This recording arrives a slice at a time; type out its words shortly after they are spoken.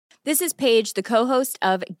This is Paige, the co-host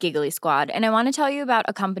of Giggly Squad, and I want to tell you about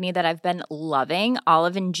a company that I've been loving,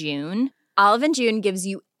 Olive & June. Olive & June gives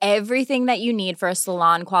you everything that you need for a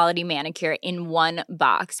salon-quality manicure in one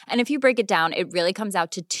box. And if you break it down, it really comes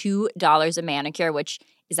out to $2 a manicure, which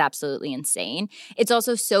is absolutely insane. It's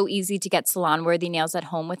also so easy to get salon-worthy nails at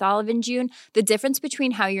home with Olive & June. The difference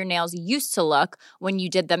between how your nails used to look when you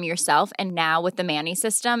did them yourself and now with the Mani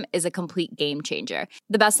system is a complete game changer.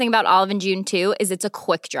 The best thing about Olive & June, too, is it's a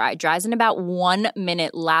quick dry. Dries in about 1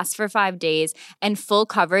 minute, lasts for 5 days, and full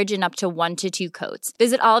coverage in up to 1 to 2 coats.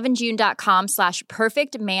 Visit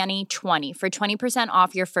oliveandjune.com/perfectmani20 for 20%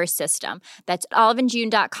 off your first system. That's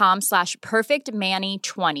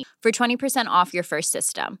oliveandjune.com/perfectmani20 for 20% off your first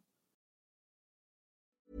system.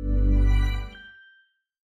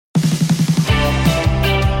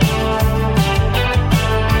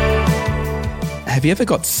 Have you ever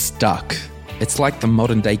got stuck? It's like the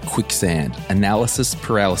modern day quicksand, analysis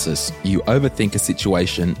paralysis. You overthink a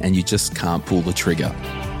situation and you just can't pull the trigger.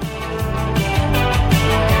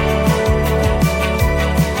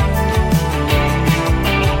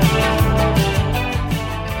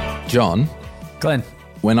 John. Glenn.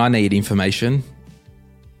 When I need information,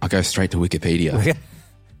 I go straight to Wikipedia.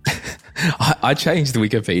 I changed the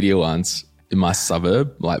Wikipedia once in my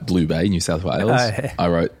suburb, like Blue Bay, New South Wales. Oh, yeah. I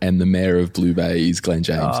wrote, and the mayor of Blue Bay is Glenn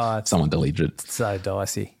James. Someone deleted it. So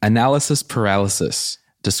dicey. Analysis paralysis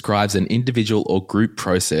describes an individual or group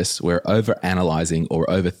process where overanalyzing or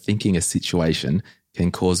overthinking a situation can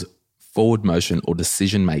cause forward motion or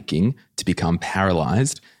decision-making to become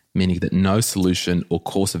paralyzed, meaning that no solution or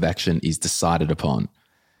course of action is decided upon.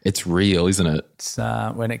 It's real, isn't it? It's,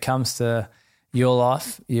 when it comes to your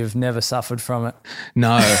life, you've never suffered from it.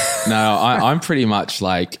 No, I'm pretty much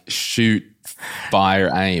like shoot, fire,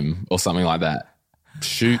 aim or something like that.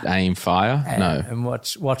 Shoot, aim, fire. And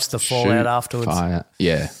watch the fallout afterwards. Fire.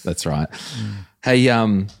 Yeah, that's right. Hey,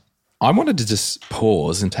 I wanted to just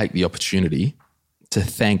pause and take the opportunity to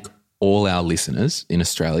thank all our listeners in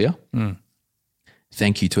Australia.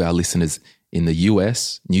 Thank you to our listeners in the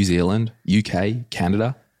US, New Zealand, UK,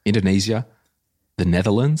 Canada, Indonesia, the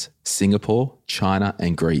Netherlands, Singapore, China,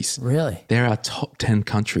 and Greece. Really? They're our top 10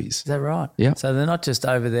 countries. Is that right? Yeah. So they're not just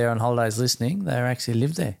over there on holidays listening, they actually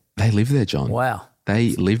live there. They live there, John. Wow.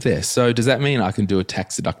 They live there. So does that mean I can do a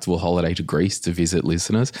tax-deductible holiday to Greece to visit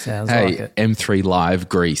listeners? Sounds like it. M3 Live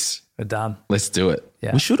Greece. We're done. Let's do it.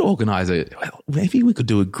 Yeah. We should organise maybe we could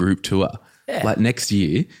do a group tour. Yeah. Like next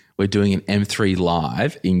year, we're doing an M3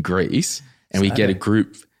 Live in Greece and we get a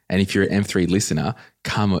group. And if you're an M3 listener,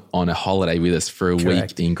 come on a holiday with us for a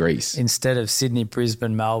week in Greece. Instead of Sydney,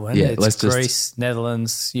 Brisbane, Melbourne, it's Greece,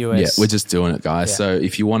 Netherlands, US. Yeah, we're just doing it, guys. Yeah. So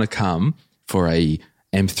if you want to come for a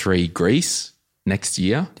M3 Greece next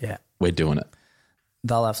year, we're doing it.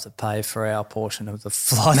 They'll have to pay for our portion of the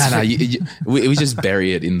flight. No, we just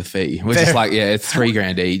bury it in the fee. We're just like, it's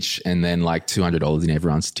 $3,000 each and then like $200 in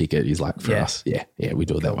everyone's ticket is like for us. Yeah, we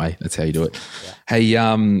do it that way. That's how you do it. Yeah. Hey,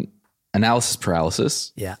 analysis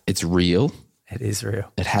paralysis. Yeah. It's real. It is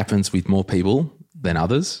real. It happens with more people than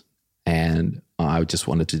others. And I just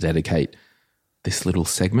wanted to dedicate this little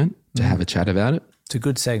segment to have a chat about it. It's a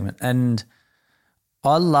good segment. And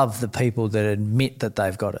I love the people that admit that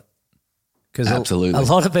they've got it. Because absolutely, a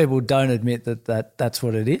lot of people don't admit that's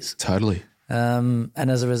what it is. Totally. And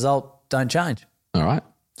as a result, don't change. All right.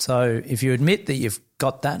 So if you admit that you've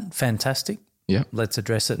got that, fantastic. Yeah. Let's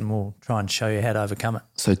address it and we'll try and show you how to overcome it.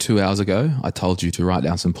 So 2 hours ago, I told you to write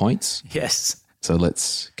down some points. Yes. So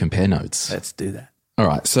let's compare notes. Let's do that. All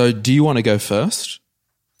right. So do you want to go first?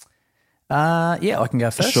 Yeah, I can go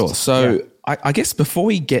first. Sure. So I guess before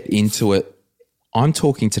we get into it, I'm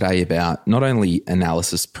talking today about not only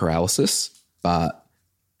analysis paralysis, but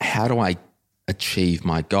how do I achieve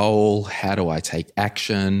my goal? How do I take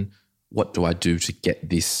action? What do I do to get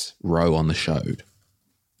this row on the show?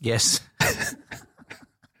 Yes.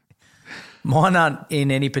 Mine aren't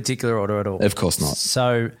in any particular order at all. Of course not.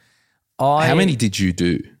 So How many did you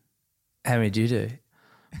do? How many did you do?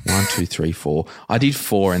 1, 2, 3, 4. I did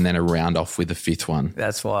 4 and then a round off with a fifth one.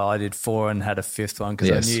 That's why I did 4 and had a fifth one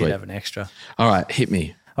because I knew you'd have an extra. All right, hit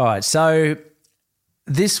me. All right, so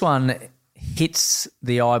this one hits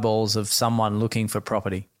the eyeballs of someone looking for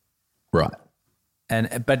property. Right.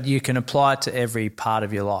 But you can apply it to every part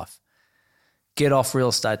of your life.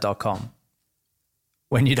 Getoffrealestate.com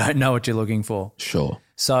when you don't know what you're looking for. Sure.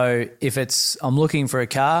 So if it's I'm looking for a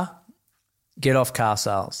car, get off car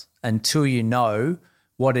sales until you know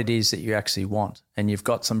what it is that you actually want and you've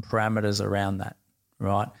got some parameters around that,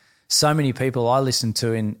 right? So many people I listen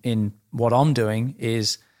to in what I'm doing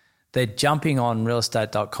is they're jumping on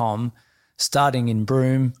realestate.com, starting in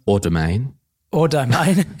Broome. Or Domain. Or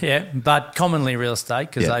domain, yeah, but commonly real estate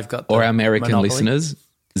because they've got the or our American monopoly. listeners,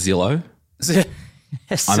 Zillow.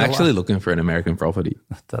 I'm actually looking for an American property.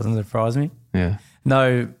 Doesn't surprise me. Yeah.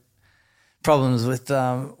 No problems with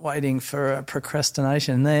waiting for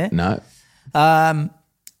procrastination there. No.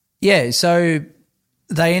 Yeah, so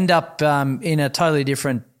they end up in a totally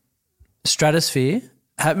different stratosphere,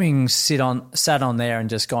 having sat on there and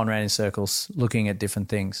just gone around in circles looking at different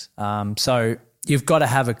things. So you've got to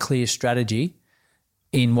have a clear strategy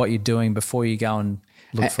in what you're doing before you go and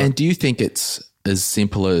look for And it. do you think it's as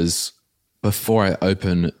simple as before I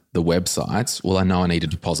open the websites, well, I know I need a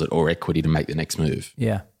deposit or equity to make the next move.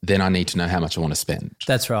 Yeah, Then I need to know how much I want to spend.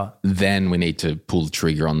 that's right. Then we need to pull the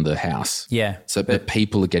trigger on the house. Yeah. So but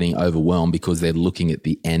people are getting overwhelmed because they're looking at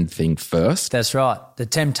the end thing first. That's right. The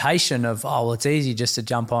temptation of, well, it's easy just to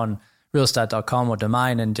jump on realestate.com or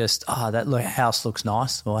domain and just, house looks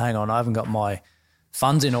nice. Well, hang on, I haven't got my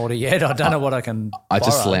funds in order yet. I don't know what I can I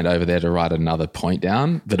just borrow. leaned over there to write another point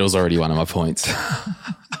down, but it was already one of my points.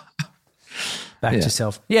 Back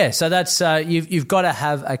yourself. Yeah, so that's you've got to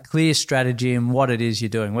have a clear strategy in what it is you're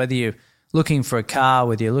doing, whether you're looking for a car,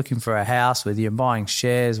 whether you're looking for a house, whether you're buying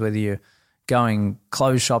shares, whether you're going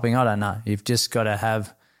clothes shopping, I don't know. You've just got to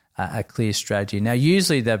have a clear strategy. Now,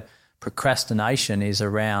 usually the procrastination is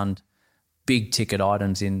around big ticket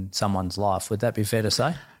items in someone's life. Would that be fair to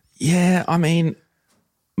say? Yeah, I mean,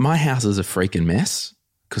 my house is a freaking mess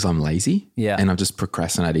because I'm lazy and I'm just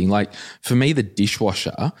procrastinating. Like for me, the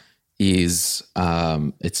dishwasher is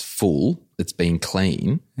it's full, it's been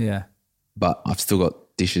clean, Yeah. but I've still got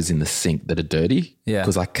dishes in the sink that are dirty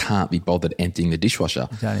because I can't be bothered emptying the dishwasher.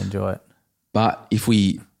 Don't enjoy it. But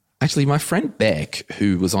actually my friend Beck,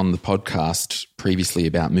 who was on the podcast previously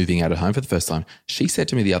about moving out of home for the first time, she said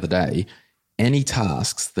to me the other day, any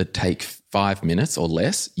tasks that take 5 minutes or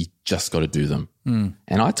less, you just got to do them. And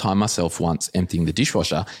I timed myself once emptying the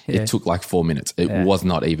dishwasher. It took like 4 minutes. It was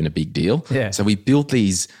not even a big deal. Yeah. So we built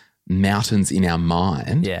these mountains in our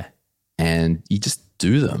mind and you just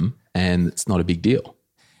do them and it's not a big deal.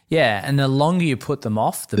 Yeah, and the longer you put them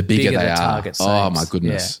off, the Bigger bigger they the are. target seems. Oh my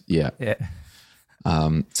goodness. Yeah. Yeah.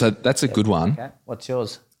 So that's a good one. Okay. What's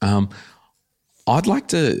yours? I'd like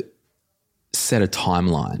to set a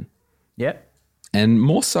timeline. Yep. And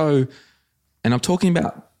more so, and I'm talking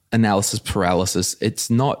about analysis paralysis, it's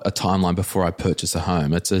not a timeline before I purchase a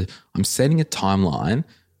home. I'm setting a timeline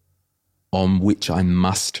on which I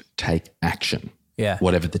must take action. Yeah.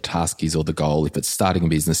 Whatever the task is or the goal, if it's starting a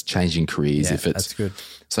business, changing careers, Yeah, if it's that's good.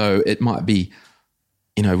 So it might be,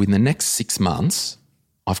 within the next 6 months,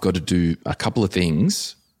 I've got to do a couple of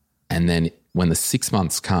things, and then when the 6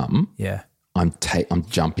 months come, Yeah. I'm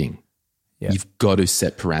jumping. Yeah. You've got to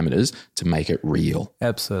set parameters to make it real.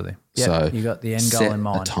 Absolutely. Yeah. So you got the end goal set in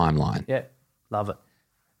mind. a timeline. Yeah. Love it.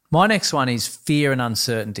 My next one is fear and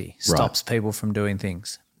uncertainty stops people from doing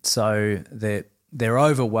things. So they're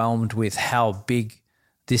overwhelmed with how big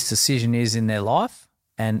this decision is in their life,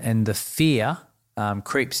 and the fear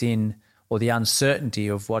creeps in, or the uncertainty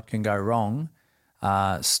of what can go wrong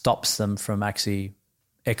stops them from actually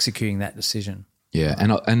executing that decision. Yeah,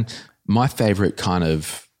 and my favorite kind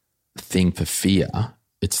of thing for fear,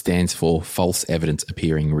 it stands for false evidence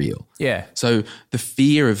appearing real. Yeah. So the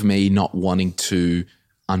fear of me not wanting to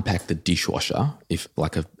unpack the dishwasher,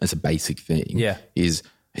 as a basic thing, is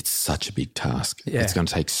it's such a big task. Yeah. It's going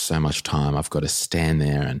to take so much time. I've got to stand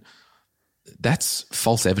there, and that's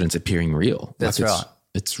false evidence appearing real. That's right.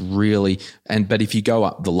 It's really, but if you go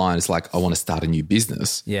up the line, it's like, I want to start a new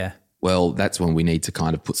business. Yeah. Well, that's when we need to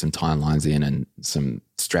kind of put some timelines in and some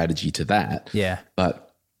strategy to that. Yeah. But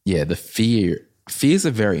yeah, the fear's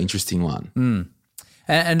a very interesting one.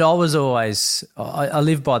 And I was always, I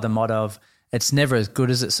live by the motto of it's never as good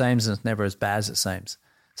as it seems and it's never as bad as it seems.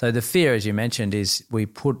 So the fear, as you mentioned, is we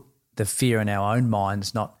put the fear in our own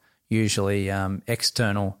minds, not usually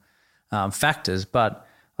external factors. But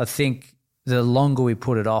I think the longer we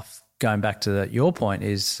put it off, going back to your point,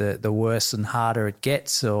 is the worse and harder it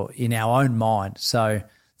gets, or in our own mind. So I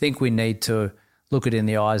think we need to look it in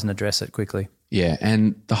the eyes and address it quickly. Yeah,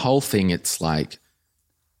 and the whole thing, it's like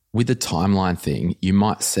with the timeline thing, you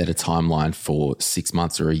might set a timeline for 6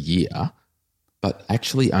 months or a year, but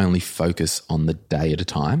actually only focus on the day at a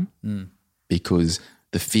time because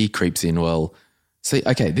the fear creeps in. Well, see,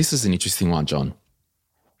 okay, this is an interesting one, John.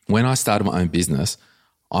 When I started my own business,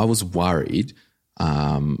 I was worried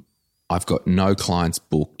I've got no clients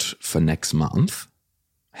booked for next month.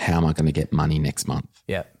 How am I going to get money next month?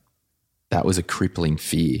 Yeah. That was a crippling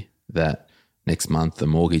fear that next month the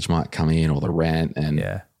mortgage might come in or the rent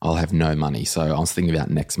and I'll have no money. So I was thinking about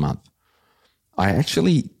next month. I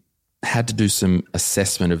actually had to do some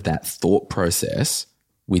assessment of that thought process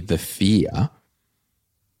with the fear.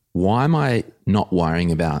 Why am I not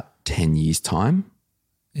worrying about 10 years' time?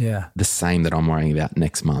 Yeah. The same that I'm worrying about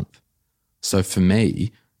next month. So for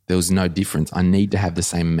me, there was no difference. I need to have the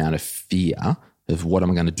same amount of fear of what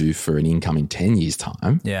I'm going to do for an income in 10 years'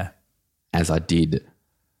 time as I did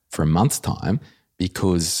for a month's time,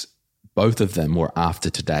 because both of them were after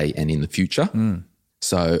today and in the future.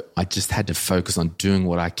 So I just had to focus on doing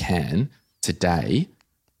what I can today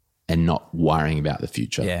and not worrying about the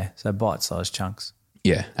future. Yeah. So bite-sized chunks.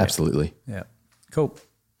 Yeah, absolutely. Yeah. Cool.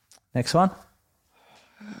 Next one.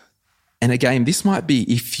 And again, this might be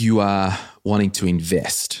if you are wanting to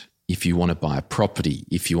invest, if you want to buy a property,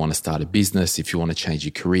 if you want to start a business, if you want to change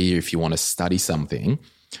your career, if you want to study something.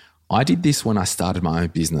 I did this when I started my own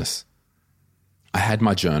business. I had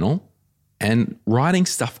my journal, and writing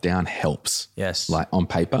stuff down helps. Yes. Like on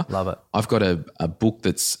paper. Love it. I've got a book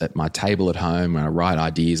that's at my table at home and I write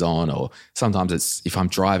ideas on, or sometimes it's if I'm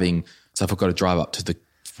driving. So if I've got to drive up to the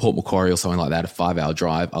Port Macquarie or something like that, a 5-hour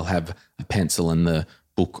drive, I'll have a pencil and the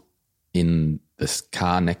book in this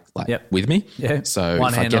car with me. Yeah. So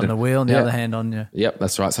one hand on the wheel and the other hand on you. Yep,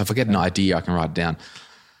 that's right. So if I get an idea, I can write it down.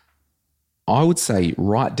 I would say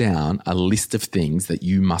write down a list of things that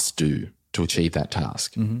you must do to achieve that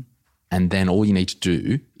task. And then all you need to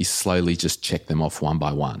do is slowly just check them off one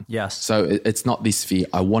by one. Yes. So it's not this fear,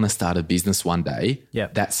 I want to start a business one day.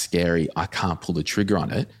 Yep. That's scary. I can't pull the trigger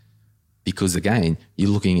on it. Because again,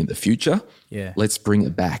 you're looking at the future. Yeah. Let's bring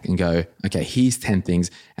it back and go, okay, here's 10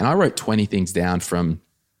 things. And I wrote 20 things down from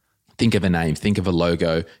think of a name, think of a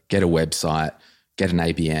logo, get a website, get an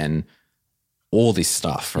ABN, all this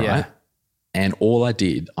stuff, right? Yeah. And all I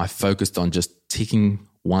did, I focused on just ticking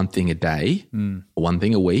one thing a day, one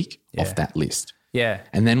thing a week off that list. Yeah.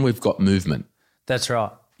 And then we've got movement. That's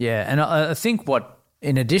right. Yeah. And I think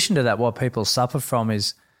in addition to that, what people suffer from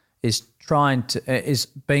is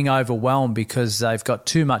being overwhelmed because they've got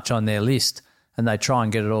too much on their list and they try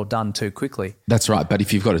and get it all done too quickly. That's right. But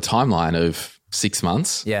if you've got a timeline of 6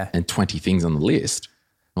 months and 20 things on the list,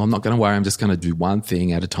 well, I'm not going to worry. I'm just going to do one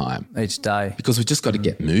thing at a time. Each day. Because we've just got to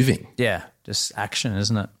get moving. Yeah. Just action,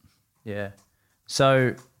 isn't it? Yeah.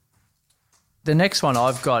 So the next one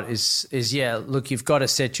I've got is look, you've got to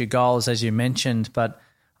set your goals as you mentioned, but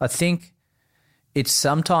I think it's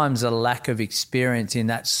sometimes a lack of experience in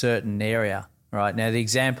that certain area, right? Now, the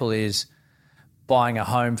example is buying a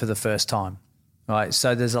home for the first time, right?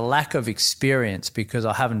 So there's a lack of experience because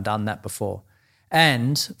I haven't done that before.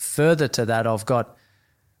 And further to that, I've got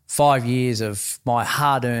 5 years of my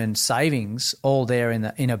hard-earned savings all there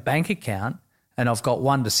in a bank account, and I've got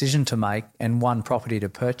one decision to make and one property to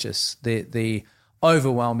purchase. The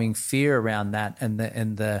overwhelming fear around that and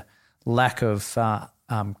the lack of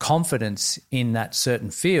confidence in that certain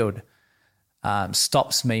field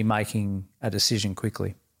stops me making a decision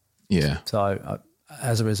quickly. Yeah. So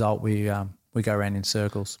as a result, we go around in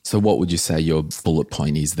circles. So what would you say your bullet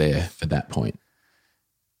point is there for that point?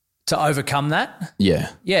 To overcome that?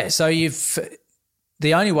 Yeah. Yeah. So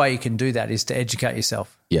the only way you can do that is to educate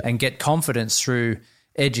yourself and get confidence through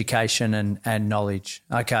education and knowledge.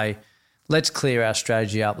 Okay, let's clear our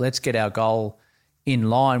strategy up. Let's get our goal in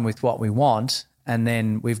line with what we want. And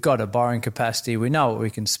then we've got a borrowing capacity. We know what we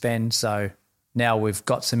can spend. So now we've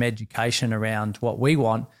got some education around what we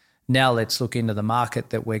want. Now let's look into the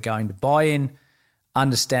market that we're going to buy in,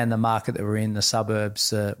 understand the market that we're in, the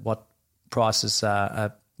suburbs, what prices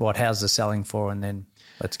what houses are selling for, and then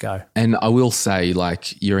let's go. And I will say,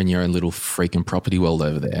 like, you're in your own little freaking property world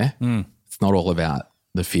over there. It's not all about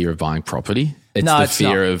the fear of buying property. It's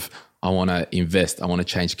fear of, I want to invest. I want to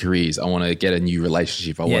change careers. I want to get a new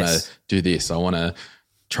relationship. I want to do this. I want to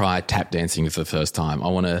try tap dancing for the first time. I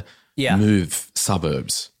want to move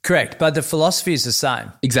suburbs. Correct. But the philosophy is the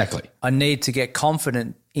same. Exactly. I need to get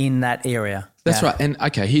confident in that area. That's right. And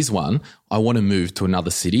okay, here's one. I want to move to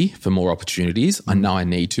another city for more opportunities. I know I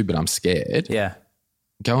need to, but I'm scared. Yeah.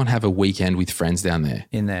 Go and have a weekend with friends down there.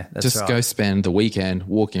 In there. That's right. Just go spend the weekend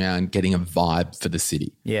walking around, getting a vibe for the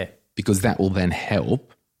city. Yeah. Because that will then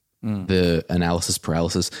help the analysis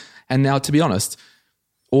paralysis. And now, to be honest,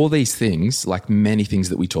 all these things, like many things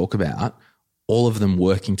that we talk about, all of them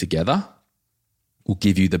working together will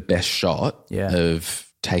give you the best shot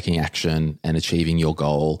of taking action and achieving your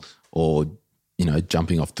goal, or, you know,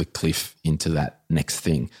 jumping off the cliff into that next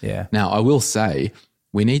thing. Yeah. Now, I will say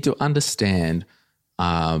we need to understand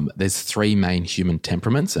there's 3 main human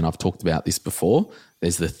temperaments, and I've talked about this before.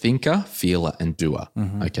 There's the thinker, feeler, and doer,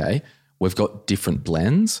 okay? We've got different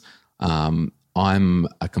blends. I'm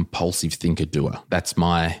a compulsive thinker-doer. That's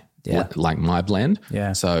my like my blend.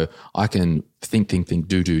 Yeah. So I can think,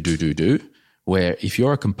 do. Where if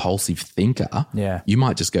you're a compulsive thinker, you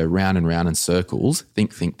might just go round and round in circles,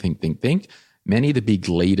 think. Many of the big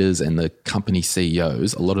leaders and the company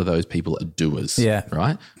CEOs, a lot of those people are doers,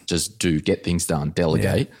 right? Just do, get things done,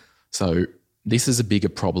 delegate. Yeah. So this is a bigger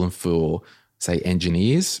problem for, say,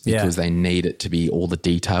 engineers because they need it to be all the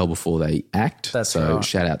detail before they act. So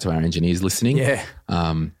shout out to our engineers listening. Yeah.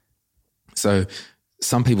 So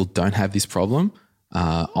some people don't have this problem.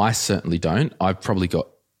 I certainly don't. I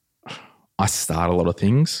start a lot of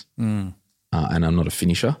things and I'm not a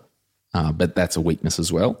finisher, but that's a weakness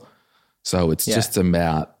as well. So it's just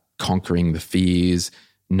about conquering the fears,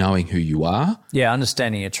 knowing who you are. Yeah,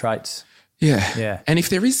 understanding your traits. Yeah. And if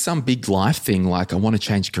there is some big life thing like I want to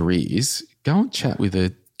change careers, go and chat with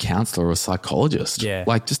a counselor or a psychologist. Yeah.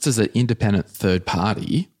 Like just as an independent third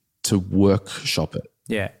party to workshop it.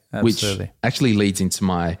 Yeah, absolutely. Which actually leads into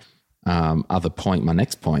my other point, my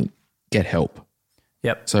next point, get help.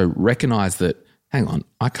 Yep. So recognize that, hang on,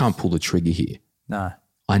 I can't pull the trigger here. No.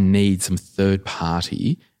 I need some third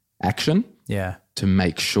party action to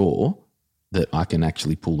make sure that I can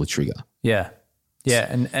actually pull the trigger. Yeah.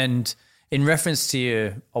 And in reference to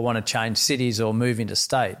you, I want to change cities or move into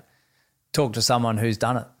state, talk to someone who's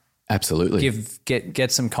done it. Absolutely.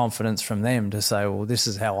 Get some confidence from them to say, well, this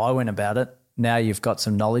is how I went about it. Now you've got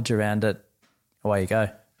some knowledge around it. Away you go.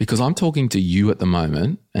 Because I'm talking to you at the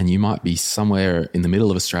moment and you might be somewhere in the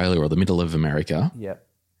middle of Australia or the middle of America. Yep.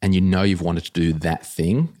 And you know you've wanted to do that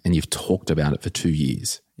thing and you've talked about it for 2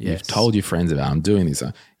 years. Yes. You've told your friends about, I'm doing this.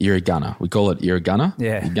 You're a gunner. We call it you're a gunner.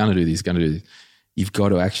 Yeah. You're going to do this, You've got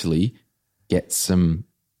to actually get some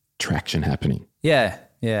traction happening. Yeah.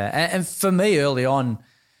 And for me early on,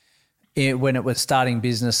 when it was starting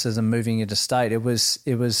businesses and moving into state, it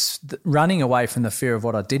was running away from the fear of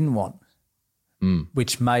what I didn't want,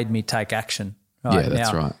 which made me take action. Right? Yeah,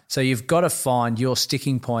 that's right. So you've got to find your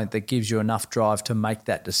sticking point that gives you enough drive to make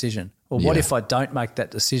that decision. Well, what if I don't make that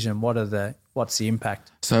decision? What's the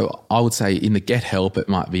impact? So I would say in the get help, it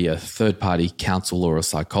might be a third-party counsel or a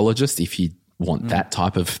psychologist if you want that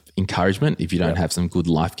type of encouragement, if you don't have some good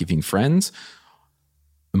life-giving friends.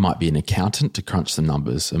 It might be an accountant to crunch some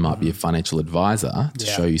numbers. It might be a financial advisor to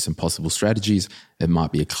show you some possible strategies. It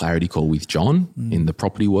might be a clarity call with John in the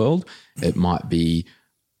property world. It might be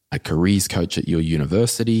a careers coach at your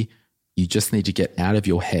university. You just need to get out of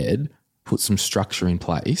your head, put some structure in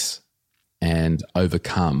place and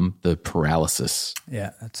overcome the paralysis.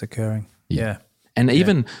 Yeah, that's occurring. Yeah. And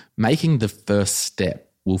even making the first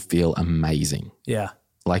step will feel amazing. Yeah.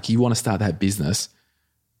 Like you want to start that business,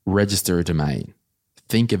 register a domain,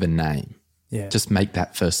 think of a name. Yeah. Just make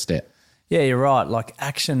that first step. Yeah, you're right. Like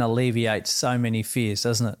action alleviates so many fears,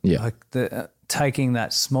 doesn't it? Yeah. Like taking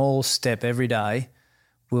that small step every day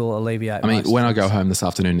will alleviate. I mean, when I go home this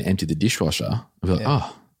afternoon and empty the dishwasher, I'll be like,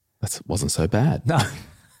 oh, that wasn't so bad. No.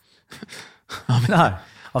 No,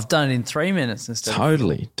 I've done it in 3 minutes instead.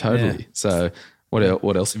 Totally. Yeah. So what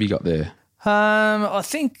else have you got there? I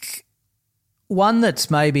think one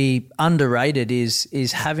that's maybe underrated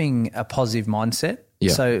is having a positive mindset.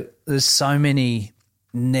 Yeah. So there's so many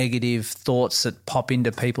negative thoughts that pop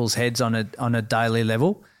into people's heads on a daily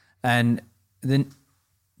level, and then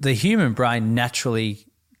the human brain naturally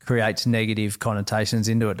creates negative connotations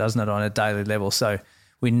into it, doesn't it, on a daily level? So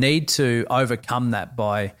we need to overcome that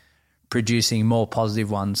by producing more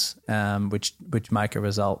positive ones, which make a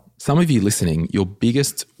result. Some of you listening, your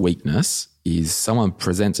biggest weakness is someone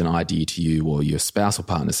presents an idea to you or your spouse or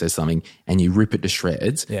partner says something and you rip it to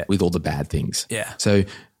shreds with all the bad things. Yeah. So,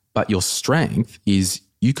 but your strength is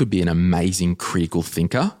you could be an amazing critical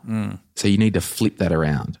thinker. So you need to flip that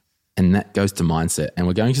around. And that goes to mindset. And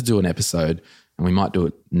we're going to do an episode, and we might do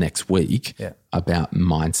it next week, about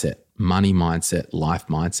mindset, money mindset, life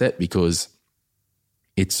mindset, because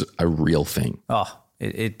it's a real thing. Oh,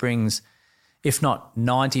 it brings, if not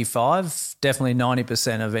 95, definitely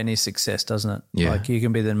 90% of any success, doesn't it? Yeah. Like you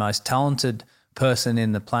can be the most talented person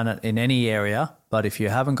in the planet in any area, but if you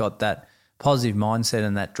haven't got that positive mindset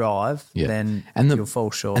and that drive, then you'll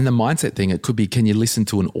fall short. And the mindset thing, it could be, can you listen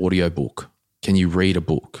to an audio book? Can you read a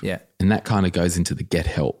book? Yeah. And that kind of goes into the get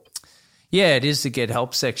help. Yeah, it is the get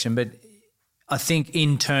help section, but I think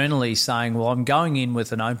internally saying, well, I'm going in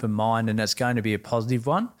with an open mind and it's going to be a positive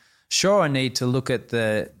one. Sure, I need to look at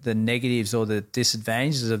the negatives or the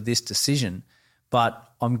disadvantages of this decision,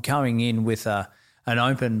 but I'm going in with an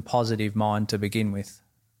open, positive mind to begin with.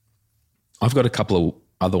 I've got a couple of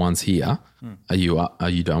other ones here. Are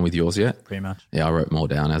you done with yours yet? Pretty much. Yeah, I wrote more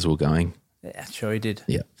down as we're going. Yeah, sure you did.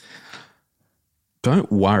 Yeah.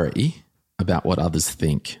 Don't worry about what others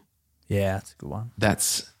think. Yeah, that's a good one.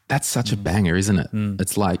 That's That's such a banger, isn't it?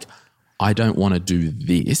 It's like, I don't want to do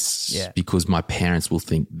this because my parents will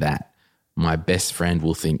think that. My best friend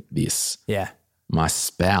will think this. Yeah. My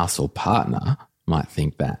spouse or partner might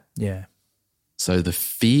think that. Yeah. So the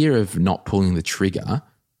fear of not pulling the trigger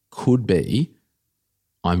could be,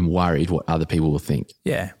 I'm worried what other people will think.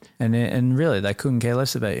 Yeah. And really, they couldn't care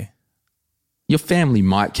less about you. Your family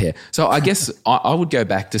might care. So I guess I would go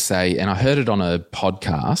back to say, and I heard it on a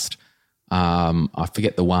podcast, I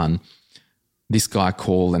forget the one, this guy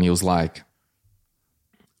called and he was like,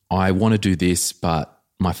 I want to do this, but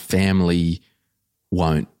my family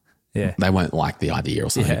won't. Yeah. They won't like the idea or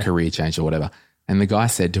something, a career change or whatever. And the guy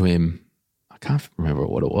said to him, I can't remember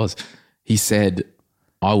what it was. He said,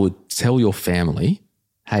 I would tell your family,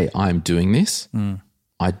 hey, I'm doing this.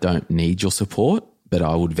 I don't need your support, but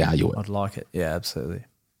I would value it. I'd like it. Yeah, absolutely.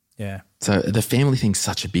 Yeah. So the family thing's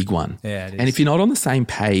such a big one. Yeah, it is. And if you're not on the same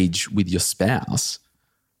page with your spouse,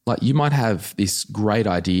 like you might have this great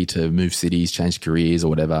idea to move cities, change careers or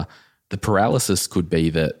whatever. The paralysis could be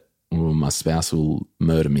that, my spouse will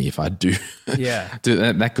murder me if I do. Yeah.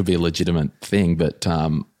 That could be a legitimate thing, but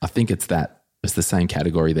I think it's the same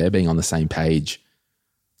category there, being on the same page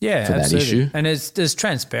for that issue. And there's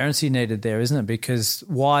transparency needed there, isn't it? Because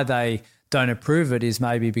why they don't approve it is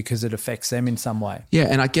maybe because it affects them in some way. Yeah,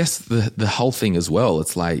 and I guess the whole thing as well,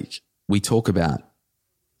 it's like we talk about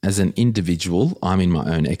as an individual, I'm in my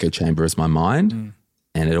own echo chamber as my mind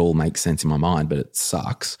and it all makes sense in my mind, but it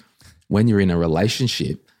sucks. When you're in a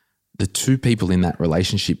relationship, the two people in that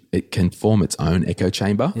relationship, it can form its own echo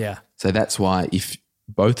chamber. Yeah. So that's why if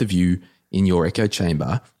both of you in your echo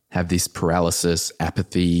chamber have this paralysis,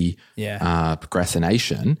 apathy,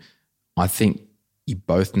 procrastination, I think you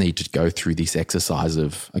both need to go through this exercise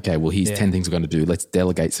of, okay, well, here's 10 things we're going to do. Let's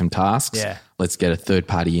delegate some tasks. Yeah. Let's get a third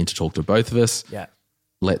party in to talk to both of us. Yeah.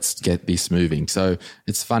 Let's get this moving. So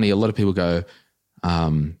it's funny. A lot of people go,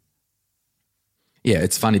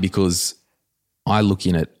 it's funny because I look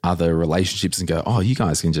in at other relationships and go, oh, you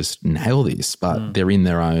guys can just nail this, but they're in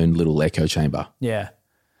their own little echo chamber. Yeah.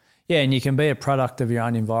 Yeah, and you can be a product of your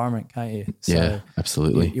own environment, can't you? So yeah,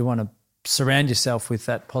 absolutely. You want to surround yourself with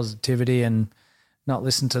that positivity and not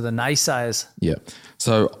listen to the naysayers. Yeah.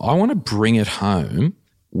 So I want to bring it home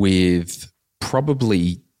with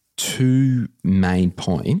probably two main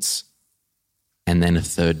points and then a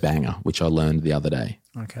third banger, which I learned the other day.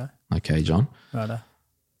 Okay. Okay, John? Righto.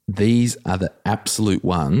 These are the absolute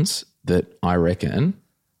ones that I reckon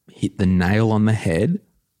hit the nail on the head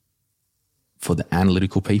for the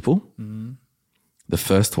analytical people. The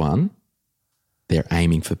first one, they're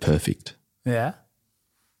aiming for perfect. Yeah.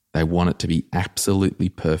 They want it to be absolutely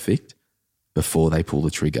perfect before they pull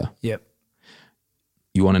the trigger. Yep.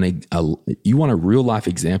 You want a real life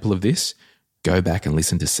example of this? Go back and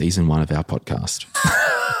listen to season 1 of our podcast.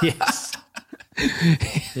 Yes.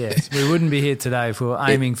 Yes. We wouldn't be here today if we were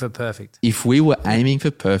aiming for perfect. If we were aiming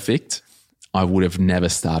for perfect, I would have never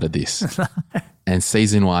started this. And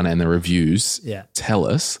season 1 and the reviews tell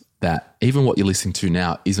us that even what you're listening to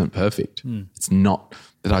now isn't perfect. It's not,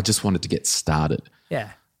 but I just wanted to get started. Yeah.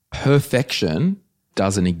 Perfection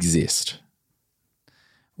doesn't exist.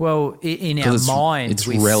 Well, in our minds, it's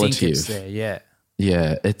we relative. think it's there, yeah.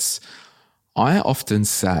 Yeah, I often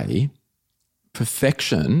say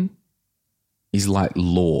perfection is like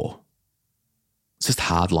law. It's just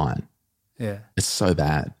hard line. Yeah. It's so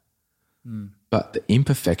bad. But the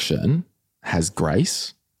imperfection has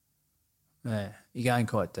grace. Yeah. You're going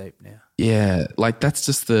quite deep now. Yeah, like that's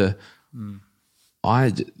just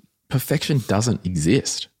perfection doesn't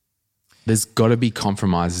exist. There's got to be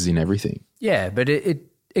compromises in everything. Yeah, but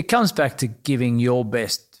it comes back to giving your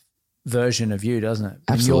best version of you, doesn't it?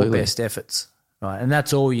 Absolutely. Your best efforts, right? And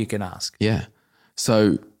that's all you can ask. Yeah.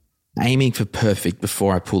 So aiming for perfect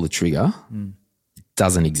before I pull the trigger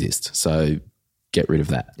doesn't exist. So get rid of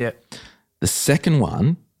that. Yep. The second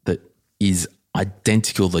one that is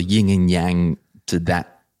identical, the yin and yang to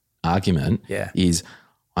that argument is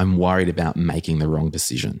I'm worried about making the wrong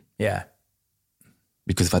decision. Yeah.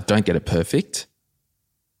 Because if I don't get it perfect,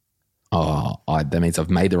 that means I've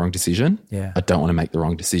made the wrong decision. Yeah. I don't want to make the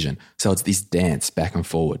wrong decision. So it's this dance back and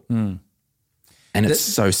forward. And it's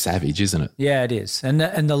so savage, isn't it? Yeah, it is. And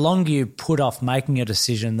the longer you put off making a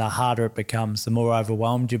decision, the harder it becomes, the more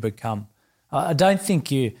overwhelmed you become. I don't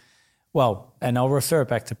think and I'll refer it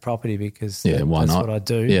back to property because that's what I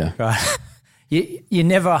do. Yeah. Right. You're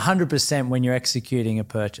never 100% when you're executing a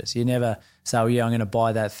purchase. You never say, I'm going to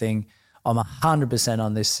buy that thing. I'm 100%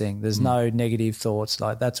 on this thing. There's no negative thoughts.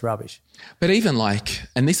 Like, that's rubbish. But even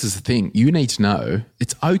and this is the thing, you need to know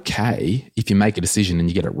it's okay if you make a decision and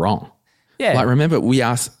you get it wrong. Yeah. Like, remember, we learn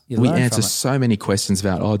answer from it. so many questions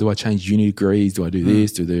about, do I change uni degrees? Do I do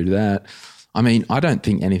this? Do I do that? I mean, I don't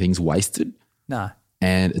think anything's wasted. No.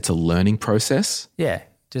 And it's a learning process. Yeah.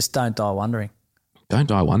 Just don't die wondering. Don't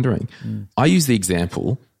die wondering. I use the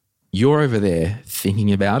example, you're over there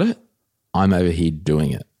thinking about it, I'm over here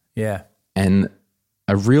doing it. Yeah. And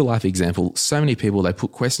a real life example, so many people, they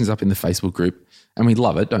put questions up in the Facebook group and we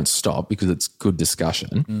love it. Don't stop because it's good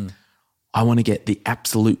discussion. I want to get the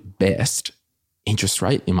absolute best interest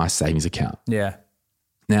rate in my savings account. Yeah.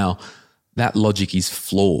 Now, that logic is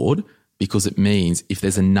flawed because it means if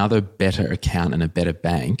there's another better account and a better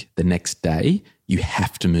bank the next day, you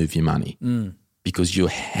have to move your money because you're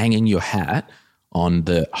hanging your hat on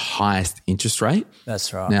the highest interest rate.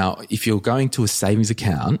 That's right. Now, if you're going to a savings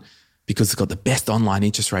account because it's got the best online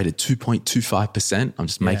interest rate at 2.25%, I'm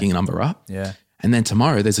just making a number up. Yeah. And then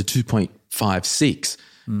tomorrow there's a 2.56.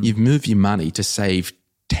 You've moved your money to save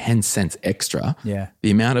 10 cents extra. Yeah.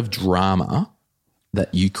 The amount of drama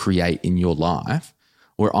that you create in your life,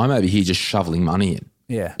 where I'm over here just shoveling money in.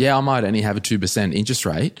 Yeah. Yeah, I might only have a 2% interest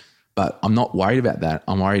rate, but I'm not worried about that.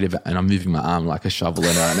 I'm worried about, and I'm moving my arm like a shoveler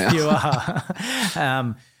right now. You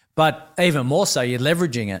are. But even more so, you're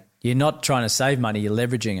leveraging it. You're not trying to save money, you're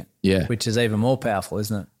leveraging it. Yeah. Which is even more powerful,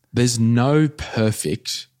 isn't it? There's no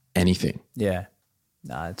perfect anything. Yeah.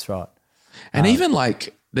 No, that's right. And even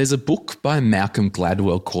like there's a book by Malcolm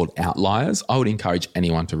Gladwell called Outliers. I would encourage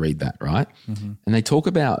anyone to read that, right? And they talk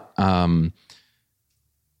about in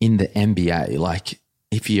the NBA, like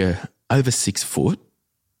if you're over 6 foot,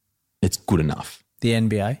 it's good enough. The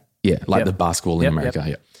NBA? Yeah, like the basketball in America.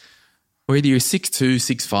 Yeah. Or either you're 6'2",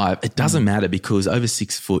 6'5", it doesn't matter because over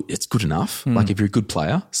 6 foot, it's good enough. Like if you're a good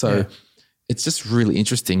player. So it's just really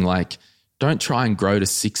interesting. Like don't try and grow to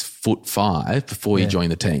 6'5" before you join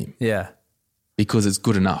the team. Yeah. Because it's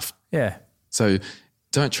good enough. Yeah. So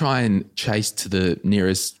don't try and chase to the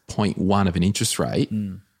nearest 0.1 of an interest rate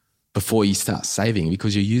before you start saving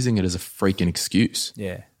because you're using it as a freaking excuse.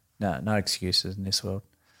 Yeah. No excuses in this world.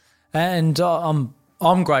 And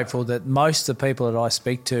I'm grateful that most of the people that I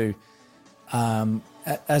speak to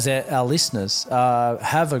as our listeners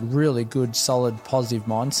have a really good, solid, positive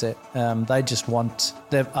mindset. They just want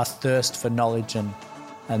a thirst for knowledge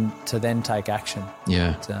and to then take action.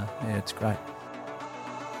 Yeah. It's great.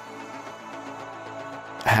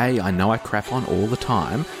 Hey, I know I crap on all the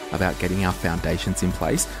time about getting our foundations in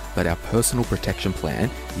place, but our personal protection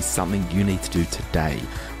plan is something you need to do today.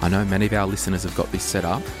 I know many of our listeners have got this set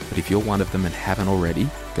up, but if you're one of them and haven't already,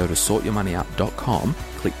 go to sortyourmoneyout.com,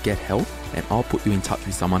 click Get Help, and I'll put you in touch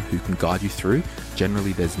with someone who can guide you through.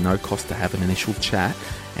 Generally, there's no cost to have an initial chat.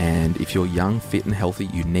 And if you're young, fit and healthy,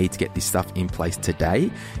 you need to get this stuff in place today.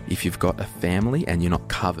 If you've got a family and you're not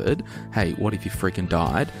covered, hey, what if you freaking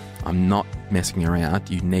died? I'm not messing around.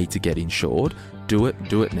 You need to get insured. Do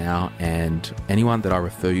it now. And anyone that I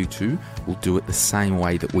refer you to will do it the same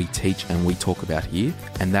way that we teach and we talk about here.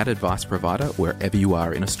 And that advice provider, wherever you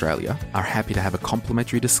are in Australia, are happy to have a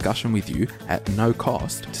complimentary discussion with you at no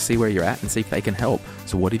cost to see where you're at and see if they can help.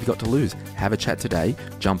 So what have you got to lose? Have a chat today.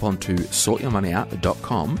 Jump on to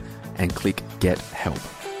sortyourmoneyout.com and click Get Help.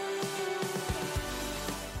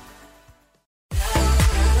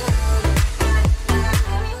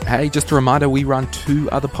 Hey, just a reminder, we run 2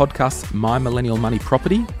 other podcasts, My Millennial Money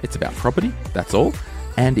Property. It's about property, that's all.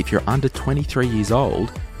 And if you're under 23 years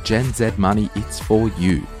old, Gen Z Money, it's for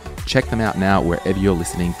you. Check them out now wherever you're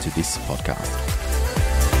listening to this podcast.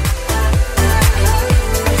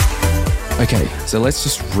 Okay, so let's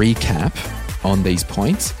just recap on these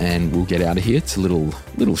points and we'll get out of here. It's a little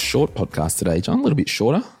short podcast today, John, a little bit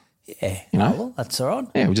shorter. Yeah, You know? well, that's all right.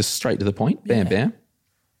 Yeah, we're just straight to the point. Bam, bam.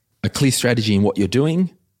 A clear strategy in what you're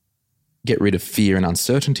doing. Get rid of fear and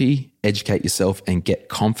uncertainty, educate yourself and get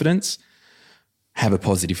confidence. Have a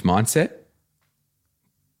positive mindset.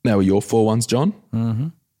 Now are your 4 ones, John.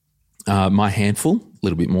 Mm-hmm. My handful, a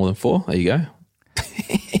little bit more than 4. There you go.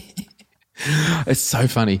 It's so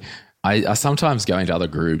funny. I sometimes go into other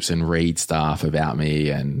groups and read stuff about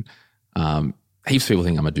me and heaps of people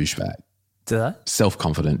think I'm a douchebag. Do they?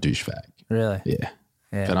 Self-confident douchebag. Really? Yeah.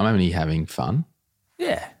 Yeah. But I'm only having fun.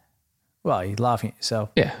 Yeah. Well, you're laughing at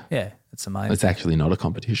yourself. Yeah. Yeah, that's amazing. It's actually not a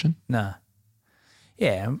competition. No.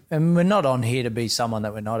 Yeah, and we're not on here to be someone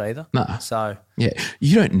that we're not either. No. So Yeah.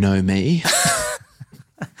 You don't know me.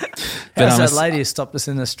 how's that lady who stopped us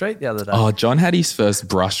in the street the other day? Oh, John had his first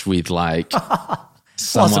brush with like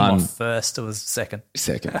someone. Wasn't my first, it was second.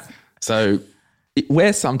 So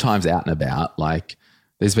we're sometimes out and about. Like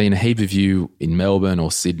there's been a heap of you in Melbourne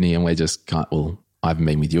or Sydney and we're just I haven't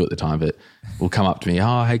been with you at the time, but will come up to me,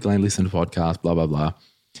 oh, hey, Glenn, listen to the podcast, blah, blah, blah.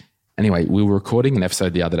 Anyway, we were recording an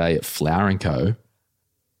episode the other day at Flower & Co.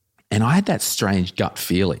 And I had that strange gut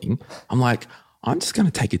feeling. I'm like, I'm just going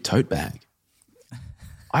to take a tote bag.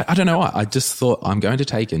 I don't know why. I just thought I'm going to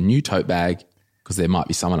take a new tote bag because there might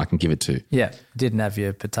be someone I can give it to. Yeah. Didn't have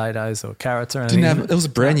your potatoes or carrots or anything. It was a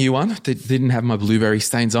brand new one that didn't have my blueberry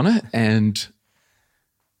stains on it. And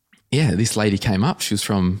yeah, this lady came up. She was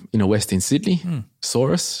from West in Sydney,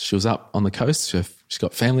 saw us. She was up on the coast. She's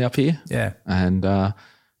got family up here. Yeah. And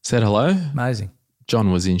said hello. Amazing.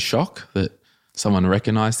 John was in shock that someone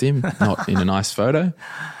recognised him, not in a nice photo.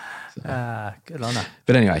 Good on her.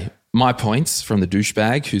 But anyway, my points from the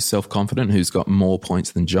douchebag who's self-confident, who's got more points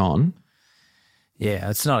than John. Yeah,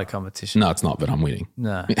 it's not a competition. No, it's not, but I'm winning.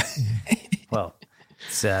 No. Well,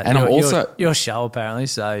 it's, and I'm also your show apparently,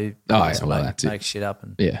 so make shit up.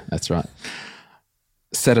 Yeah, that's right.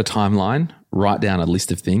 Set a timeline, write down a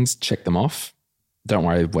list of things, check them off. Don't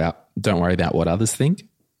worry about what others think.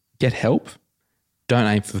 Get help. Don't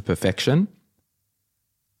aim for perfection.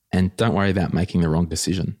 And don't worry about making the wrong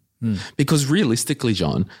decision. Because realistically,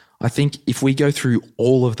 John, I think if we go through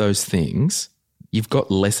all of those things, you've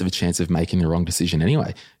got less of a chance of making the wrong decision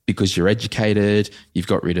anyway, because you're educated, you've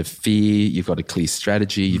got rid of fear, you've got a clear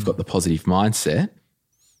strategy, you've got the positive mindset,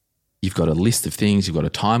 you've got a list of things, you've got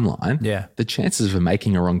a timeline. Yeah. The chances of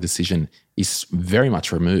making a wrong decision is very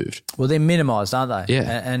much removed. Well, they're minimised, aren't they?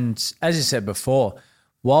 Yeah. And as you said before,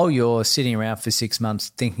 while you're sitting around for 6 months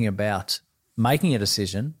thinking about making a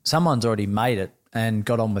decision, someone's already made it and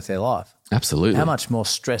got on with their life. Absolutely. How much more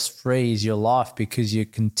stress-free is your life because you're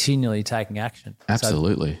continually taking action?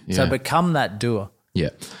 Absolutely. So become that doer. Yeah.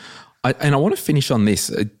 I want to finish on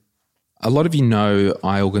this. A lot of you know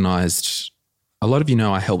I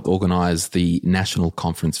helped organise the national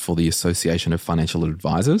conference for the Association of Financial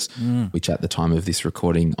Advisors, which at the time of this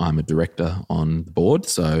recording, I'm a director on the board.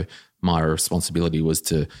 So my responsibility was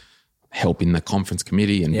to help in the conference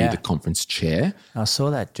committee and be the conference chair. I saw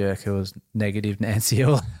that jerk who was negative Nancy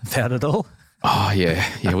about it all. Oh, yeah.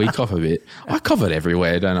 Yeah, we cop a bit. I cop it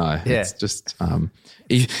everywhere, don't I? Yeah. It's just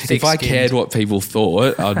if I cared what people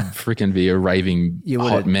thought, I'd freaking be a raving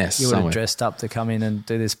hot mess You would somewhere. have dressed up to come in and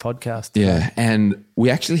do this podcast. Yeah, and we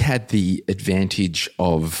actually had the advantage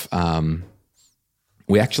of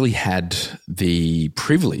we actually had the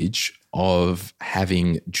privilege of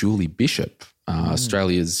having Julie Bishop,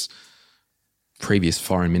 Australia's previous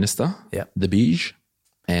foreign minister, the Bij,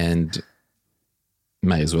 and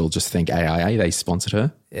may as well just thank AIA. They sponsored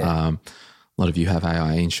her. Yeah. A lot of you have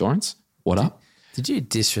AIA insurance. What up? Did you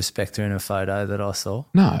disrespect her in a photo that I saw?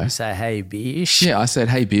 No. You say, hey, Bish. Yeah, I said,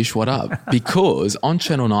 hey, Bish, what up? Because on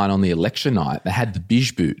Channel 9 on the election night, they had the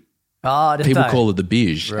Bij boot. Oh, did People they? call her the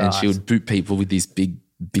Bij, Right. and she would boot people with this big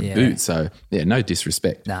boot. So, yeah, no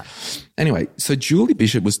disrespect. Nah. Anyway, so Julie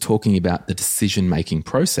Bishop was talking about the decision-making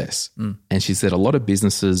process. And she said a lot of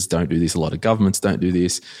businesses don't do this, a lot of governments don't do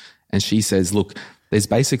this. And she says, look, there's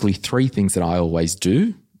basically 3 things that I always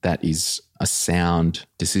do that is a sound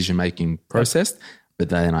decision-making process. But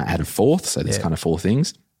then I add a 4th, so there's kind of 4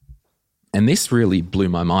 things. And this really blew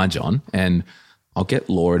my mind, John, and I'll get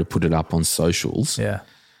Laura to put it up on socials. Yeah.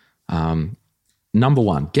 Number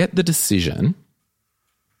 1, get the decision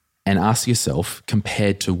and ask yourself,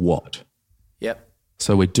 compared to what? Yep.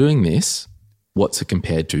 So we're doing this, what's it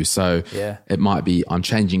compared to? So it might be I'm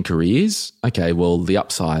changing careers. Okay, well, the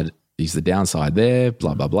upside is the downside there,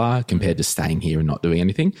 blah, blah, blah, compared to staying here and not doing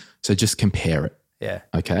anything. So just compare it. Yeah.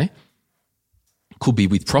 Okay? Could be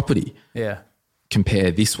with property. Yeah.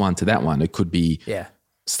 Compare this one to that one. It could be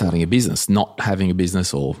starting a business, not having a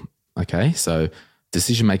business, or, okay? So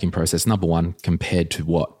decision-making process, number 1, compared to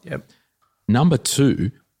what? Yep. Number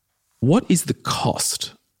 2, what is the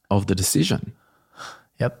cost of the decision?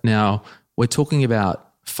 Yep. Now, we're talking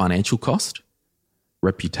about financial cost,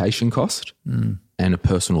 reputation cost, and a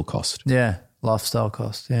personal cost. Yeah. Lifestyle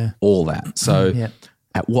cost. Yeah. All that. So Yep.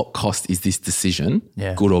 at what cost is this decision,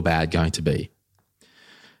 good or bad, going to be?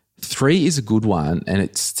 3 is a good one, and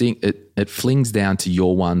it flings down to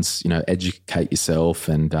your ones, educate yourself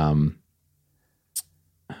and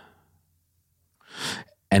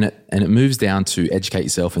it moves down to educate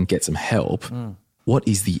yourself and get some help. What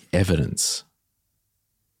is the evidence?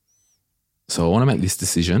 So I want to make this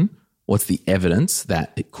decision. What's the evidence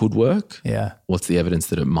that it could work? Yeah. What's the evidence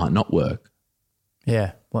that it might not work?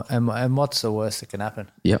 Yeah. Well, and what's the worst that can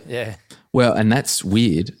happen? Yep. Yeah. Well, and that's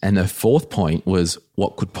weird. And the 4th point was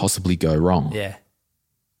what could possibly go wrong? Yeah.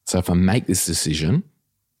 So if I make this decision,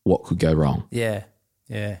 what could go wrong? Yeah.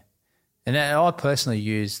 Yeah. And I personally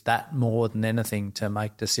use that more than anything to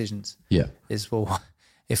make decisions. Yeah. Is, well,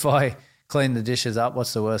 if I clean the dishes up,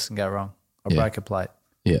 what's the worst that can go wrong? I break a plate.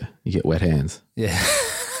 Yeah. You get wet hands. Yeah.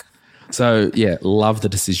 So, yeah, love the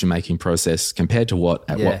decision-making process. Compared to what,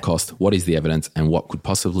 at what cost, what is the evidence, and what could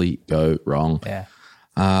possibly go wrong. Yeah.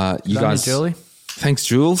 You guys, Julie. Thanks,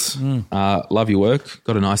 Jules. Love your work.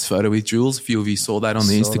 Got a nice photo with Jules. A few of you saw that on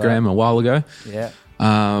the Instagram a while ago. Yeah.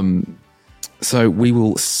 So we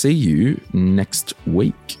will see you next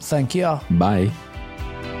week. Thank you. Bye.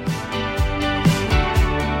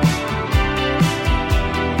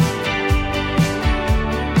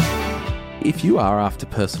 If you are after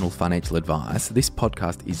personal financial advice, this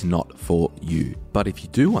podcast is not for you. But if you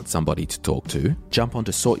do want somebody to talk to, jump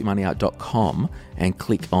onto sortyourmoneyout.com and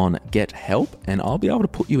click on Get Help, and I'll be able to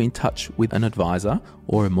put you in touch with an advisor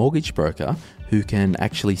or a mortgage broker who can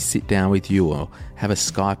actually sit down with you or have a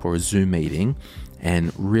Skype or a Zoom meeting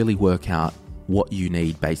and really work out what you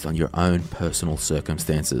need based on your own personal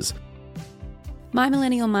circumstances. My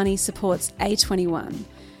Millennial Money supports A21.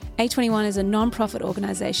 A21 is a non-profit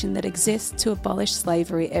organisation that exists to abolish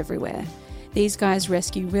slavery everywhere. These guys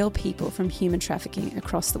rescue real people from human trafficking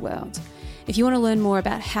across the world. If you want to learn more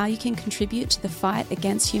about how you can contribute to the fight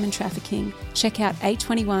against human trafficking, check out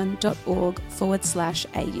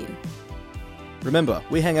a21.org/au. Remember,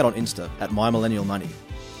 we hang out on Insta at My Millennial Money.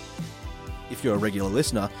 If you're a regular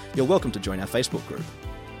listener, you're welcome to join our Facebook group.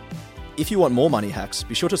 If you want more money hacks,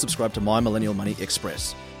 be sure to subscribe to My Millennial Money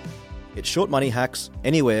Express. It's short money hacks,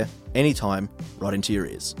 anywhere, anytime, right into your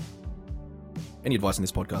ears. Any advice in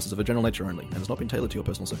this podcast is of a general nature only and has not been tailored to your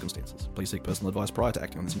personal circumstances. Please seek personal advice prior to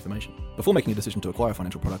acting on this information. Before making a decision to acquire a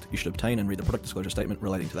financial product, you should obtain and read the product disclosure statement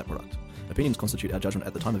relating to that product. Opinions constitute our judgment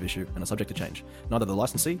at the time of issue and are subject to change. Neither the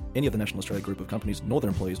licensee, any of the National Australia Group of companies, nor their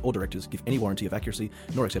employees or directors give any warranty of accuracy,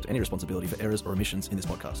 nor accept any responsibility for errors or omissions in this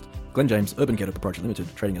podcast. Glenn James, Urban Ghetto Proprietary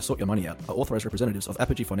Limited, trading as Sort Your Money Out, are authorised representatives of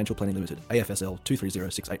Apogee Financial Planning Limited, AFSL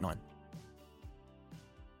 230689.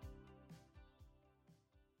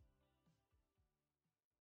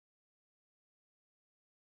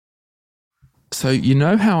 So you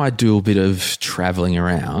know how I do a bit of travelling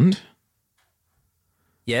around?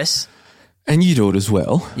 Yes. And you do it as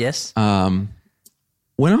well. Yes. When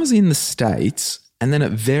I was in the States and then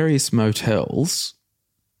at various motels,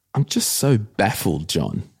 I'm just so baffled,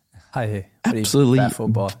 John. Hey, Absolutely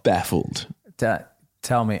baffled by? baffled.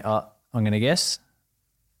 Tell me, I'm going to guess.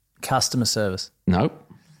 Customer service. Nope.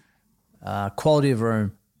 Quality of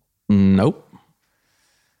room. Nope.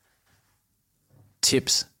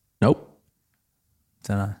 Tips. Nope.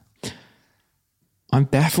 Don't know. I'm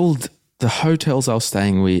baffled. The hotels I was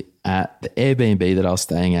staying with at, the Airbnb that I was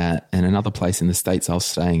staying at, and another place in the States I was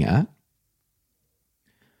staying at,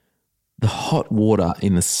 the hot water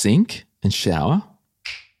in the sink and shower,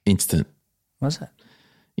 instant. What's that?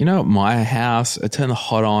 You know, at my house, I turn the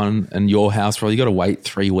hot on, and your house, probably you got to wait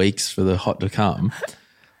 3 weeks for the hot to come.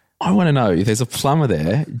 I want to know if there's a plumber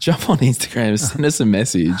there, jump on Instagram, send us a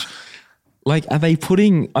message. Like, are they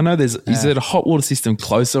putting, I know is it a hot water system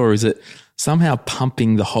closer, or is it somehow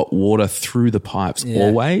pumping the hot water through the pipes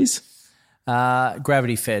always?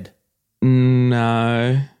 Gravity fed.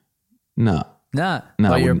 No. No.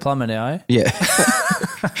 Oh, you're a plumber now, eh? Yeah.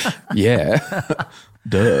 Yeah.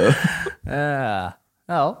 Duh.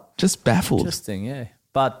 Oh. Just baffled. Interesting, yeah.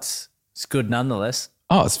 But it's good nonetheless.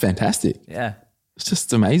 Oh, it's fantastic. Yeah. It's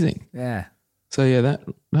just amazing. Yeah. So, yeah,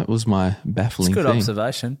 that was my baffling It's a good thing.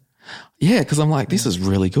 observation. Yeah, because I'm like, this is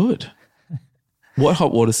really good. What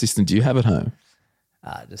hot water system do you have at home?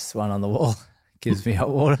 Just one on the wall. Gives me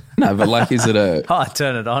hot water. No, but like, is it a... I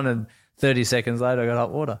turn it on and 30 seconds later I got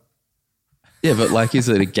hot water. Yeah, but like, is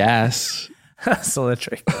it a gas? It's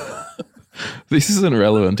electric. This isn't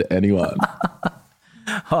relevant to anyone.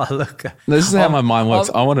 Oh, look. This is how my mind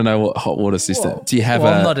works. I want to know what hot water system. Do you have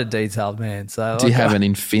I'm not a detailed man. So do you have an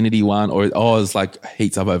infinity one, or it's like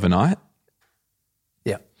heats up overnight?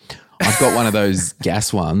 Yeah. I've got one of those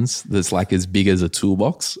gas ones that's like as big as a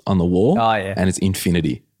toolbox on the wall. Oh, yeah. And it's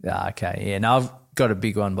infinity. Yeah, okay. Yeah, no, I've got a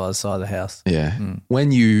big one by the side of the house. Yeah. When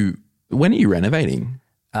are you renovating?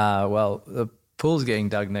 Well, the pool's getting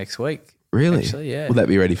dug next week. Really? Actually, yeah. Will that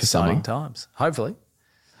be ready for Exciting summer? times, hopefully.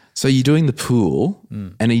 So you're doing the pool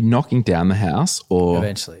and are you knocking down the house, or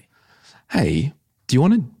Eventually. hey, do you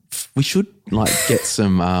want to, we should like get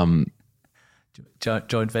some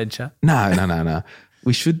Joint venture? No.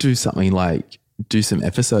 We should do something like do some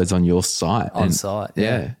episodes on your site. On site,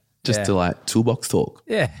 yeah. Just to like toolbox talk.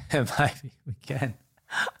 Yeah, maybe we can.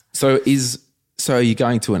 So are you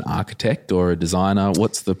going to an architect or a designer?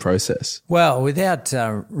 What's the process? Well, without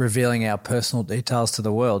revealing our personal details to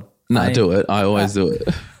the world. No, do it. I always do it.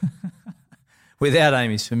 Without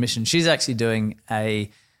Amy's permission. She's actually doing a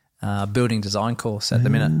building design course at the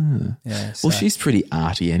minute. Yeah. Well, she's pretty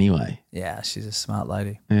arty anyway. Yeah, she's a smart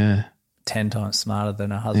lady. Yeah. 10 times smarter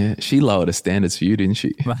than her husband. Yeah, she lowered her standards for you, didn't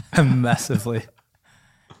she? Massively.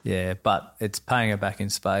 Yeah, but it's paying her back in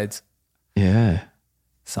spades Yeah.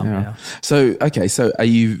 somehow. Yeah. So, okay, so are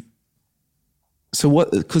you – so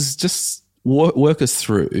what – because just work us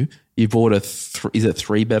through. You bought is it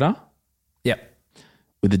 3-bedder? Yep.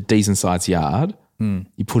 With a decent sized yard.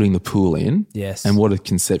 You're putting the pool in. Yes. And what do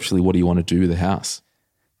you want to do with the house?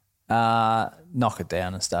 Knock it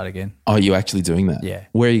down and start again. Oh, you're actually doing that? Yeah.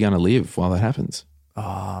 Where are you going to live while that happens?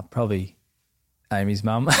 Probably Amy's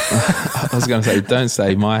mum. I was going to say, don't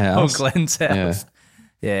say my Or house. Glenn's house.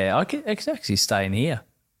 Yeah, I could actually stay in here.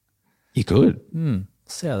 You could.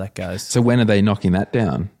 See how that goes. So when are they knocking that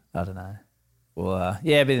down? I don't know. Well,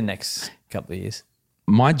 it'll be the next couple of years.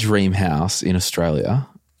 My dream house in Australia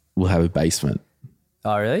will have a basement.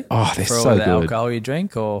 Oh, really? Oh, they're For all so the good. alcohol you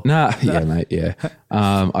drink or? Nah, yeah, mate, yeah.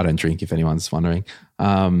 I don't drink if anyone's wondering.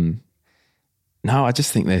 No, I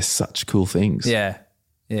just think they're such cool things. Yeah.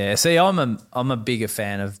 Yeah. See, I'm a bigger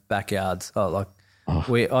fan of backyards. I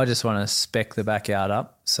just want to spec the backyard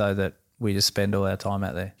up so that we just spend all our time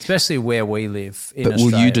out there, especially where we live in But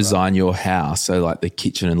Australia. will you design your house so like the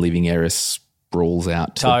kitchen and living area sprawls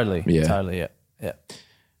out? Totally. Yeah. Totally. Yeah. Yeah.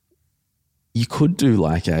 You could do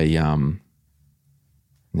like a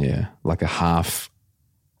like a half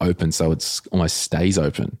open so it's almost stays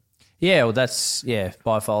open. Yeah. Well, that's,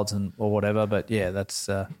 bifolds or whatever. But yeah, that's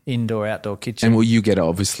indoor, outdoor kitchen. And will you get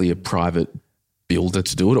obviously a private builder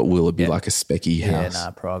to do it, or will it be like a specky house?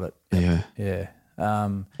 Private. Yeah. Yeah.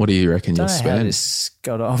 What do you reckon you'll I don't know how spend? this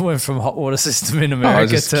got on. I went from hot water system in I was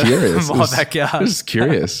America just to curious. my backyard. Just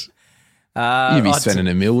curious. You'd be spending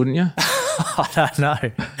 $1 million, wouldn't you? I don't know.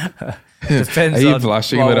 Depends Are you on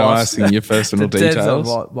blushing my that I'm wife's- asking your personal Depends details?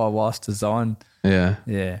 on my wife's design. Yeah.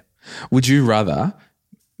 Yeah. Would you rather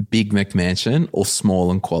big McMansion or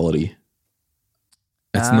small and quality?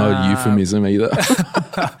 It's no euphemism either.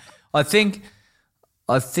 I think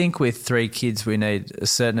with 3 kids we need a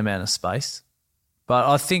certain amount of space, but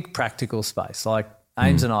I think practical space. Like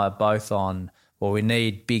Ames and I are both on. Well, we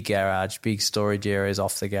need big garage, big storage areas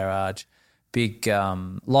off the garage, big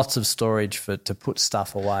lots of storage to put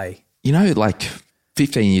stuff away. You know, like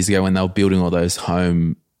 15 years ago when they were building all those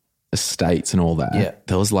home estates and all that,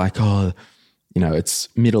 there was like, it's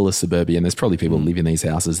middle of suburbia and there's probably people who live in these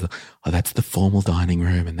houses. Oh, that's the formal dining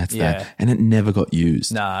room and that's that. And it never got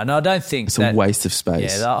used. No, and I don't think It's a waste of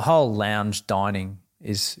space. Yeah, the whole lounge dining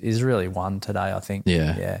is really one today, I think.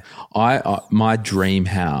 Yeah. I my dream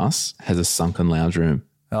house has a sunken lounge room.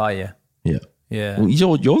 Oh, yeah. Yeah. Yeah. Well,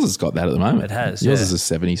 yours has got that at the moment. It has, Yours yeah. is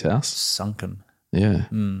a 70s house. Sunken. Yeah.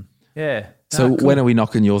 Yeah. So when are we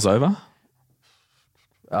knocking yours over?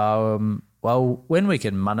 Well, when we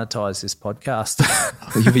can monetize this podcast.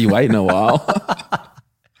 You'll be waiting a while.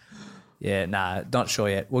 Yeah, not sure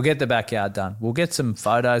yet. We'll get the backyard done. We'll get some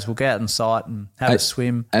photos. We'll go out on site and have a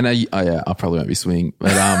swim. And I probably won't be swimming.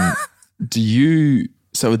 But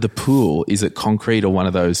so with the pool, is it concrete or one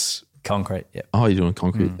of those? Concrete, yep. Oh, you're doing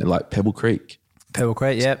concrete, like Pebble Creek? Pebble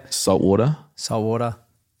Creek, yep. Salt water? Salt water,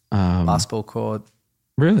 basketball court.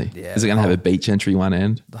 Really? Yeah, Is it going to have a beach entry one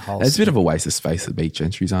end? The whole It's a bit of a waste of space, the beach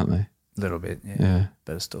entries, aren't they? A little bit, yeah. Yeah.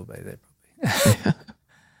 Better still be there probably.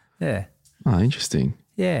 Yeah. Oh, interesting.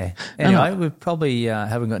 Yeah. Anyway, we probably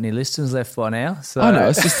haven't got any listens left by now. So I know,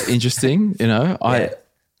 it's just interesting, I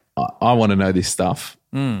want to know this stuff.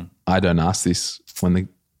 I don't ask this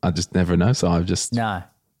I just never know, so I've just No.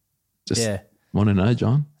 want to know,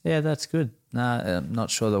 John. Yeah, that's good. No, I'm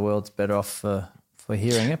not sure the world's better off for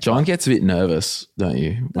hearing it. John gets a bit nervous, don't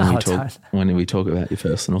you, when we talk about your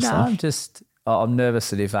personal No, stuff? I'm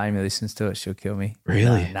nervous that if Amy listens to it, she'll kill me.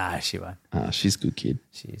 Really? No, she won't. She's a good kid.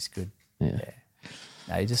 She is good. Yeah.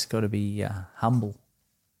 No, you just got to be humble.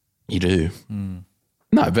 You do.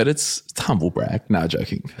 No, but it's humble brag. No,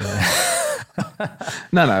 joking.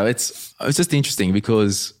 No, it's just interesting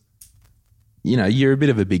because, you're a bit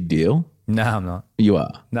of a big deal. No, I'm not. You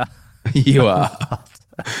are. No. You are.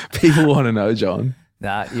 People want to know, John.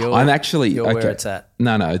 No, you're where it's at.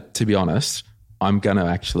 No, to be honest, I'm going to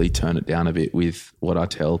actually turn it down a bit with what I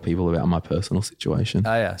tell people about my personal situation.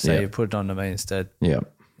 Oh, yeah. So you put it on to me instead. Yeah.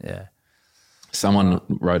 Yeah. Someone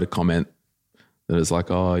wrote a comment that was like,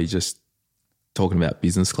 oh, you're just talking about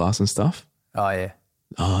business class and stuff. Oh, yeah.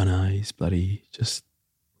 Oh, no, he's bloody just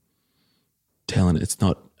telling it. It's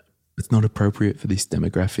not appropriate for this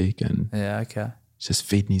demographic and Yeah, okay. it's just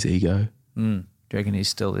feeding his ego. Do you reckon he's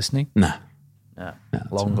still listening? Nah. No. Nah,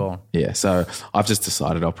 Long gone. Yeah, so I've just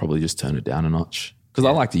decided I'll probably just turn it down a notch because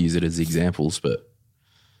I like to use it as examples, but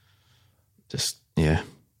just, Yeah,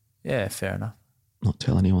 fair enough. not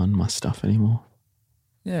tell anyone my stuff anymore.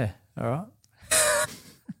 Yeah, all right.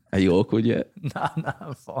 Are you awkward yet? No,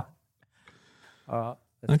 I'm fine. All right,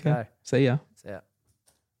 let's go. See ya. It's out.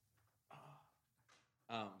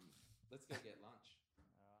 Let's go get lunch.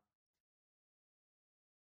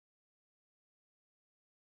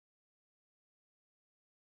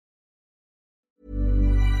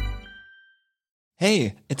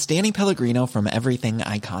 Hey, it's Danny Pellegrino from Everything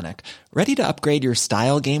Iconic. Ready to upgrade your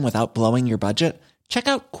style game without blowing your budget? Check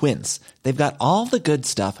out Quince. They've got all the good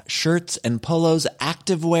stuff, shirts and polos,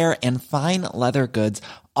 activewear, and fine leather goods,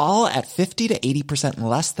 all at 50 to 80%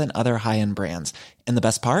 less than other high-end brands. And the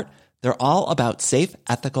best part? They're all about safe,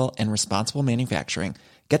 ethical, and responsible manufacturing.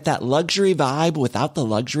 Get that luxury vibe without the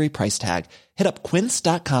luxury price tag. Hit up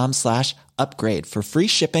quince.com/upgrade for free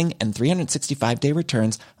shipping and 365-day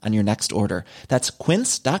returns on your next order. That's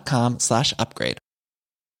quince.com/upgrade.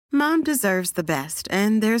 Mom deserves the best,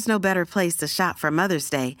 and there's no better place to shop for Mother's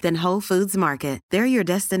Day than Whole Foods Market. They're your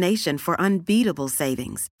destination for unbeatable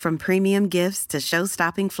savings, from premium gifts to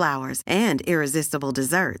show-stopping flowers and irresistible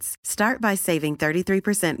desserts. Start by saving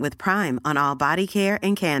 33% with Prime on all body care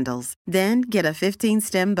and candles. Then get a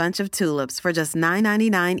 15-stem bunch of tulips for just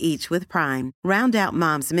 $9.99 each with Prime. Round out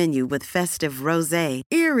Mom's menu with festive rosé,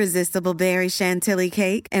 irresistible berry chantilly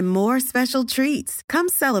cake, and more special treats. Come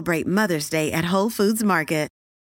celebrate Mother's Day at Whole Foods Market.